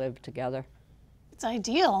going to live together. It's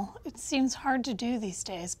ideal. It seems hard to do these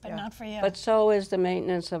days, but not for you. But so is the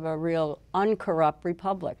maintenance of a real uncorrupt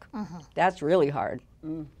republic. That's really hard.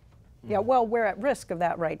 Yeah, well, we're at risk of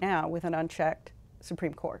that right now with an unchecked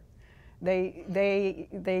Supreme Court. They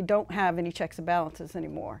don't have any checks and balances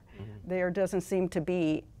anymore. There doesn't seem to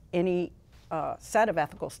be any set of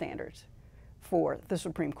ethical standards for the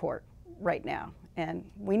Supreme Court right now. And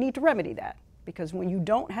we need to remedy that, because when you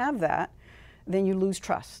don't have that, then you lose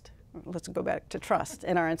trust. Let's go back to trust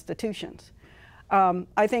in our institutions.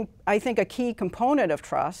 I think a key component of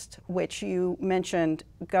trust, which you mentioned,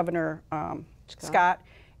 Governor Scott,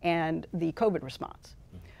 and the COVID response.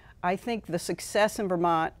 I think the success in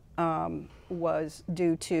Vermont was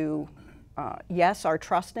due to, yes, our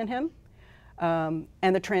trust in him, and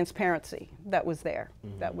the transparency that was there,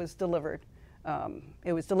 that was delivered.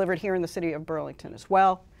 It was delivered here in the city of Burlington as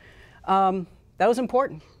well. That was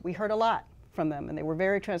important. We heard a lot from them, and they were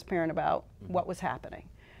very transparent about what was happening.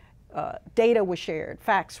 Data was shared,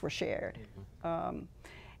 facts were shared.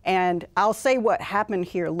 And I'll say what happened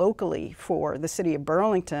here locally for the city of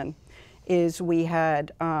Burlington is we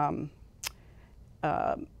had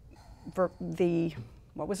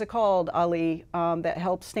what was it called, Ali, that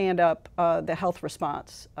helped stand up the health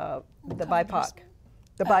response, the BIPOC.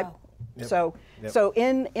 So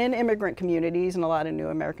in immigrant communities and a lot of new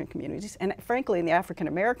American communities, and frankly in the African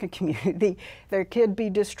American community, there could be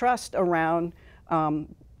distrust around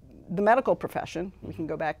the medical profession. We can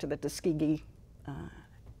go back to the Tuskegee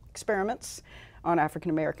experiments on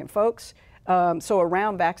African American folks. So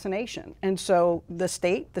around vaccination. And so the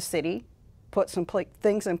state, the city, put some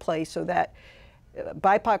things in place so that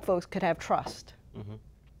BIPOC folks could have trust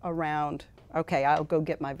around, okay, I'll go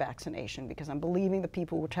get my vaccination because I'm believing the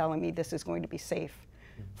people were telling me this is going to be safe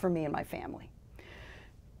for me and my family.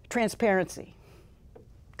 Transparency,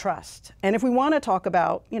 trust. And if we want to talk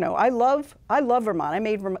about, you know, I love Vermont. I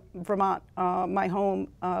made Vermont my home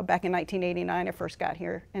back in 1989. I first got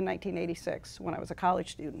here in 1986 when I was a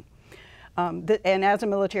college student. And as a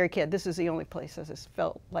military kid, this is the only place that has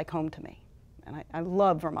felt like home to me. And I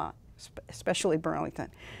love Vermont, especially Burlington.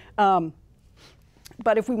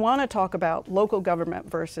 But if we want to talk about local government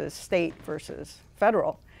versus state versus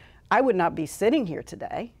federal, I would not be sitting here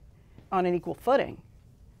today on an equal footing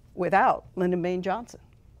without Lyndon Baines Johnson,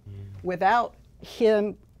 without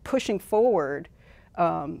him pushing forward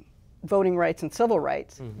voting rights and civil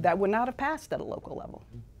rights that would not have passed at a local level,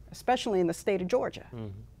 especially in the state of Georgia.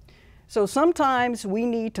 So sometimes we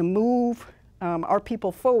need to move our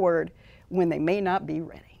people forward when they may not be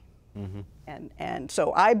ready. And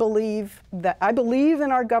so I believe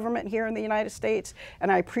in our government here in the United States,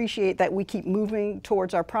 and I appreciate that we keep moving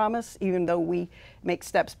towards our promise, even though we make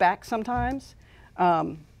steps back sometimes.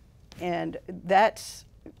 And that's,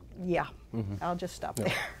 yeah, I'll just stop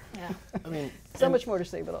there. Yeah. I mean, so much more to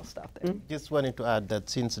say, but I'll stop there. just wanted to add that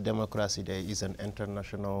since Democracy Day is an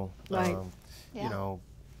international, Right. Yeah. you know,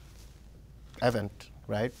 event,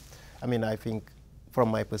 right? I mean, I think from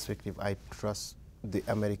my perspective, I trust the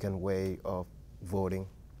American way of voting,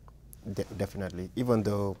 definitely. Even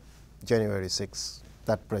though January 6th,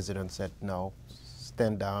 that president said, no,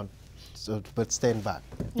 stand down, but stand back,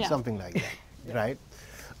 Yeah. something like that, right?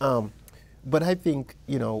 But I think,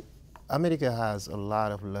 you know, America has a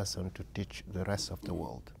lot of lessons to teach the rest of the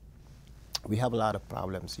world. We have a lot of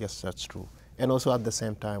problems, yes, that's true. And also at the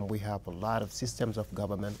same time, we have a lot of systems of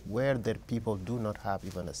government where the people do not have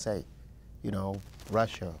even a say. You know,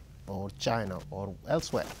 Russia or China or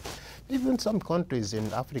elsewhere. Even some countries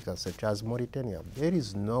in Africa, such as Mauritania, there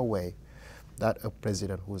is no way that a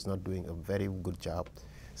president who is not doing a very good job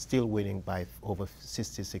still winning by over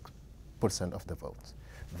 66% of the votes.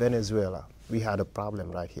 Venezuela, we had a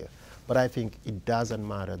problem right here. But I think it doesn't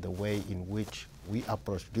matter the way in which we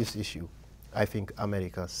approach this issue. I think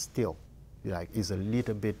America still is a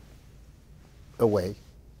little bit away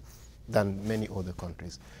than many other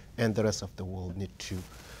countries. And the rest of the world need to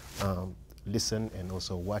listen and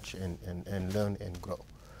also watch and learn and grow.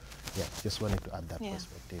 Yeah, just wanted to add that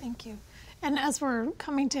perspective. Thank you. And as we're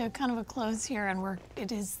coming to kind of a close here, and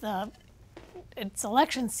it's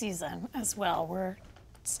election season as well. We're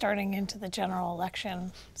starting into the general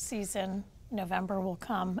election season. November will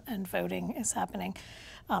come and voting is happening.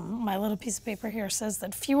 My little piece of paper here says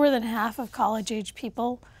that fewer than half of college-age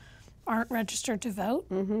people aren't registered to vote,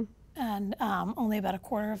 and only about a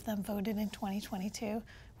quarter of them voted in 2022.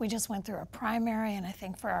 We just went through a primary, and I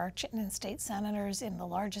think for our Chittenden state senators in the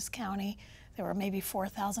largest county, there were maybe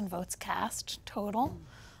 4,000 votes cast total,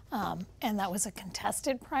 and that was a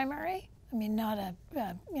contested primary. I mean, not a,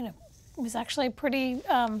 you know, it was actually pretty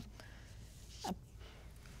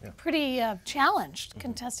challenged,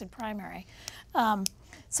 contested primary.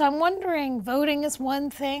 So I'm wondering, voting is one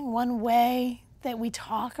thing, one way that we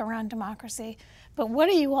talk around democracy, but what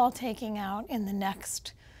are you all taking out in the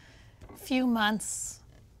next few months,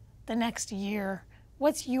 the next year?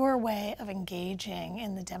 What's your way of engaging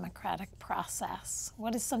in the democratic process?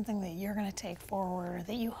 What is something that you're going to take forward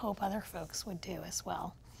that you hope other folks would do as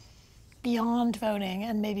well, beyond voting,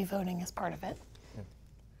 and maybe voting is part of it?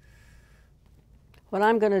 What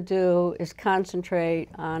I'm going to do is concentrate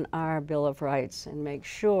on our Bill of Rights and make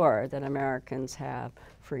sure that Americans have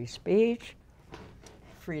free speech,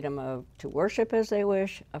 freedom to worship as they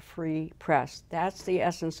wish, a free press. That's the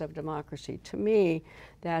essence of democracy. To me,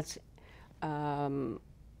 that's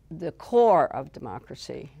the core of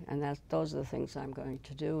democracy, and those are the things I'm going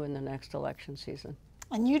to do in the next election season.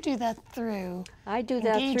 And you do that through I do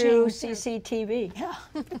that through CCTV. Yeah,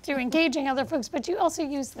 through engaging other folks, but you also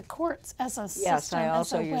use the courts as a system. Yes, I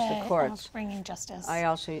also use the courts. Of bringing justice.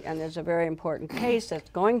 And there's a very important case that's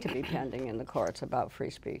going to be pending in the courts about free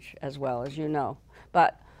speech as well, as you know.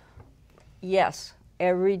 But yes,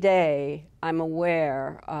 every day I'm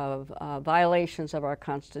aware of violations of our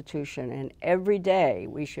Constitution, and every day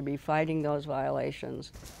we should be fighting those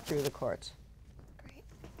violations through the courts. Great.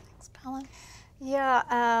 Thanks, Pelin.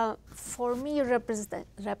 Yeah, for me,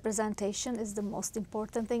 representation is the most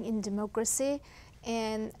important thing in democracy.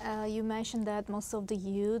 And you mentioned that most of the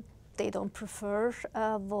youth, they don't prefer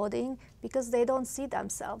voting because they don't see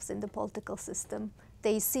themselves in the political system.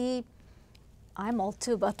 They see, I'm old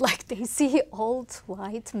too, but like they see old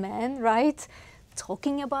white men, right,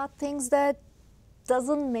 talking about things that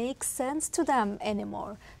doesn't make sense to them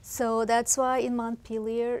anymore. So that's why in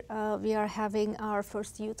Montpelier we are having our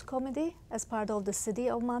first youth committee as part of the city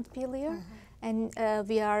of Montpelier, and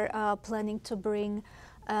we are planning to bring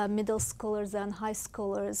middle schoolers and high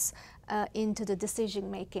schoolers into the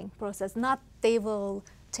decision-making process. Not they will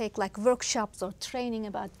take like workshops or training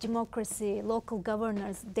about democracy, local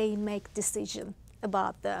governors. They make decision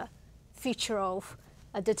about the future of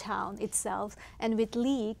the town itself. And with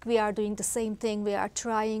League, we are doing the same thing. We are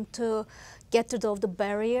trying to get rid of the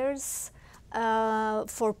barriers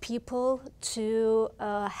for people to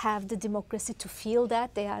have the democracy, to feel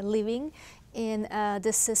that they are living in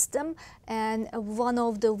the system. And one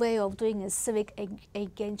of the way of doing is civic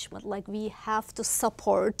engagement. Like, we have to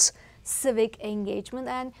support civic engagement,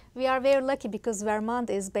 and we are very lucky because Vermont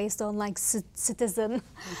is based on like citizen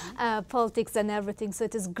politics and everything, so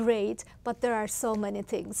it is great, but there are so many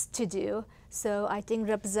things to do. So I think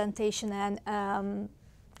representation and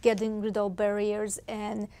getting rid of barriers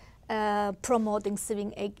and promoting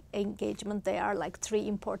civic engagement, they are like three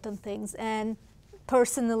important things. And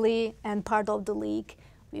personally and part of the league,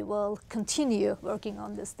 we will continue working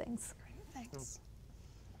on these things. Great, thanks.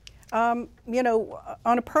 You know,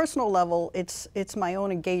 on a personal level, it's my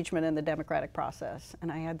own engagement in the democratic process,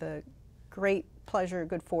 and I had the great pleasure,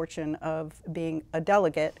 good fortune of being a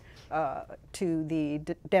delegate to the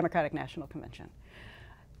Democratic National Convention.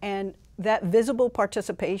 And that visible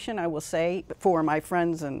participation, I will say, for my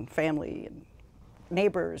friends and family and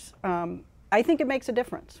neighbors, I think it makes a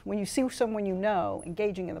difference. When you see someone you know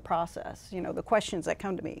engaging in the process, you know, the questions that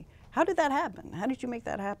come to me, how did that happen? How did you make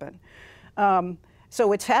that happen?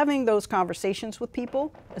 So it's having those conversations with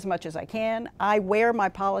people as much as I can. I wear my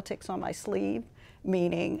politics on my sleeve,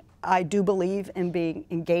 meaning I do believe in being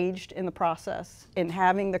engaged in the process, in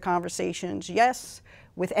having the conversations, yes,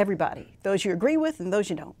 with everybody, those you agree with and those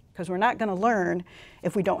you don't, because we're not going to learn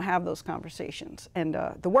if we don't have those conversations. And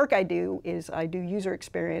the work I do is I do user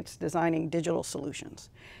experience designing digital solutions.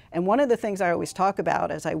 And one of the things I always talk about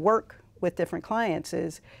as I work with different clients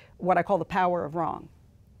is what I call the power of wrong.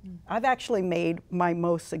 I've actually made my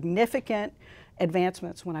most significant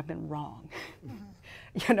advancements when I've been wrong.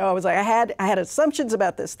 You know, I was like, I had assumptions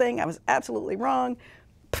about this thing. I was absolutely wrong.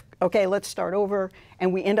 Okay, let's start over.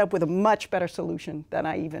 And we end up with a much better solution than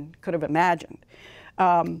I even could have imagined.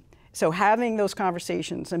 So having those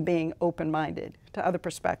conversations and being open-minded to other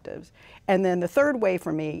perspectives. And then the third way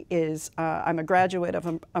for me is I'm a graduate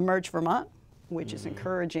of Emerge Vermont, which is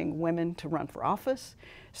encouraging women to run for office.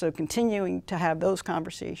 So continuing to have those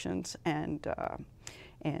conversations and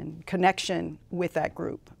connection with that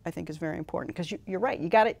group, I think, is very important. Because you're right, you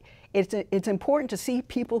got it. It's important to see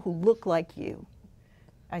people who look like you.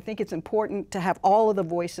 I think it's important to have all of the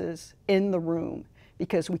voices in the room,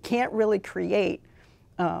 because we can't really create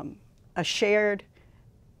a shared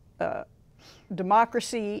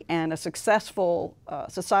democracy and a successful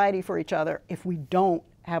society for each other if we don't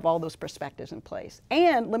have all those perspectives in place.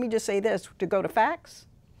 And let me just say this, to go to facts,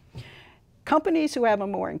 companies who have a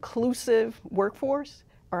more inclusive workforce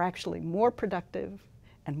are actually more productive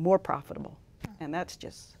and more profitable. And that's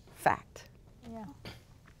just fact. Yeah.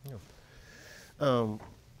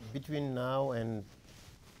 Between now and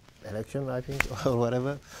election, I think, or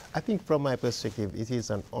whatever, I think from my perspective, it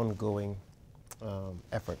is an ongoing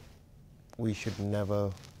effort. We should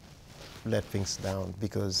never let things down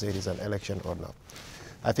because there is an election or not.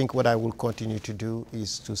 I think what I will continue to do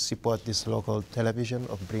is to support this local television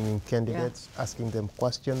of bringing candidates, asking them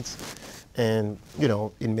questions, and, you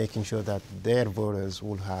know, in making sure that their voters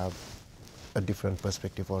will have a different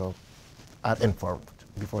perspective or are informed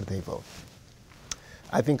before they vote.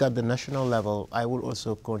 I think at the national level, I will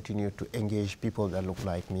also continue to engage people that look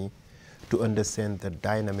like me to understand the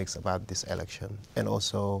dynamics about this election and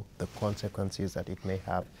also the consequences that it may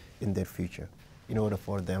have in their future, in order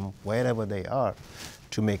for them, wherever they are,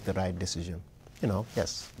 to make the right decision. You know,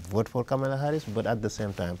 yes, vote for Kamala Harris, but at the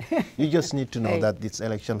same time, you just need to know that this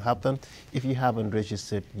election happened. If you haven't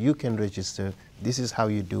registered, you can register. This is how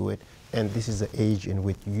you do it, and this is the age in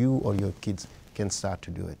which you or your kids can start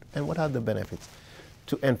to do it. And what are the benefits?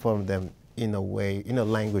 To inform them in a way, in a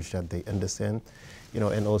language that they understand, you know,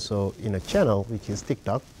 and also in a channel, which is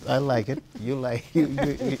TikTok. I like it. You like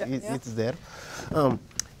it. It's there.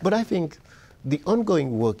 But I think the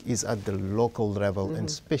ongoing work is at the local level, and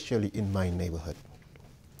especially in my neighborhood,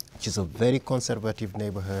 which is a very conservative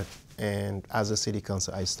neighborhood. And as a city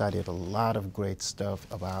council, I studied a lot of great stuff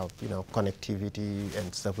about, you know, connectivity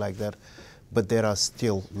and stuff like that. But there are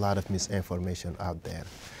still a lot of misinformation out there.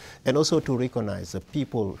 And also to recognize the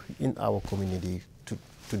people in our community,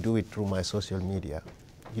 to do it through my social media,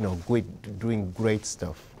 you know, doing great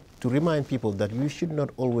stuff. To remind people that you should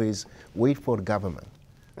not always wait for government.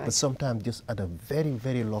 Right. But sometimes just at a very,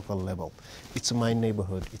 very local level. It's my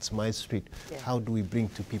neighborhood, it's my street. Yeah. How do we bring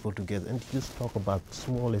two people together and just talk about the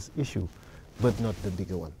smallest issue, but not the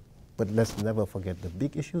bigger one. But let's never forget the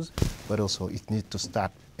big issues, but also it needs to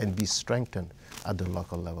start and be strengthened at the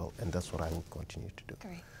local level, and that's what I will continue to do.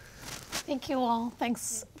 Great. Thank you all.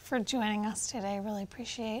 Thanks for joining us today. Really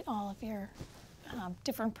appreciate all of your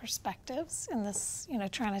different perspectives in this, you know,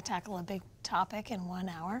 trying to tackle a big topic in 1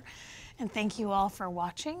 hour. And thank you all for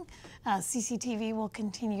watching. CCTV will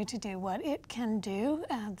continue to do what it can do.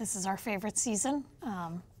 This is our favorite season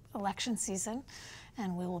election season,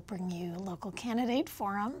 and we will bring you local candidate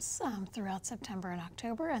forums throughout September and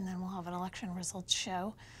October, and then we'll have an election results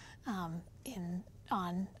show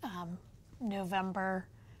on November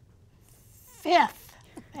 5th.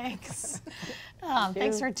 Thanks.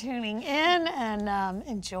 Thanks for tuning in, and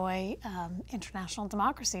enjoy International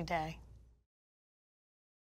Democracy Day.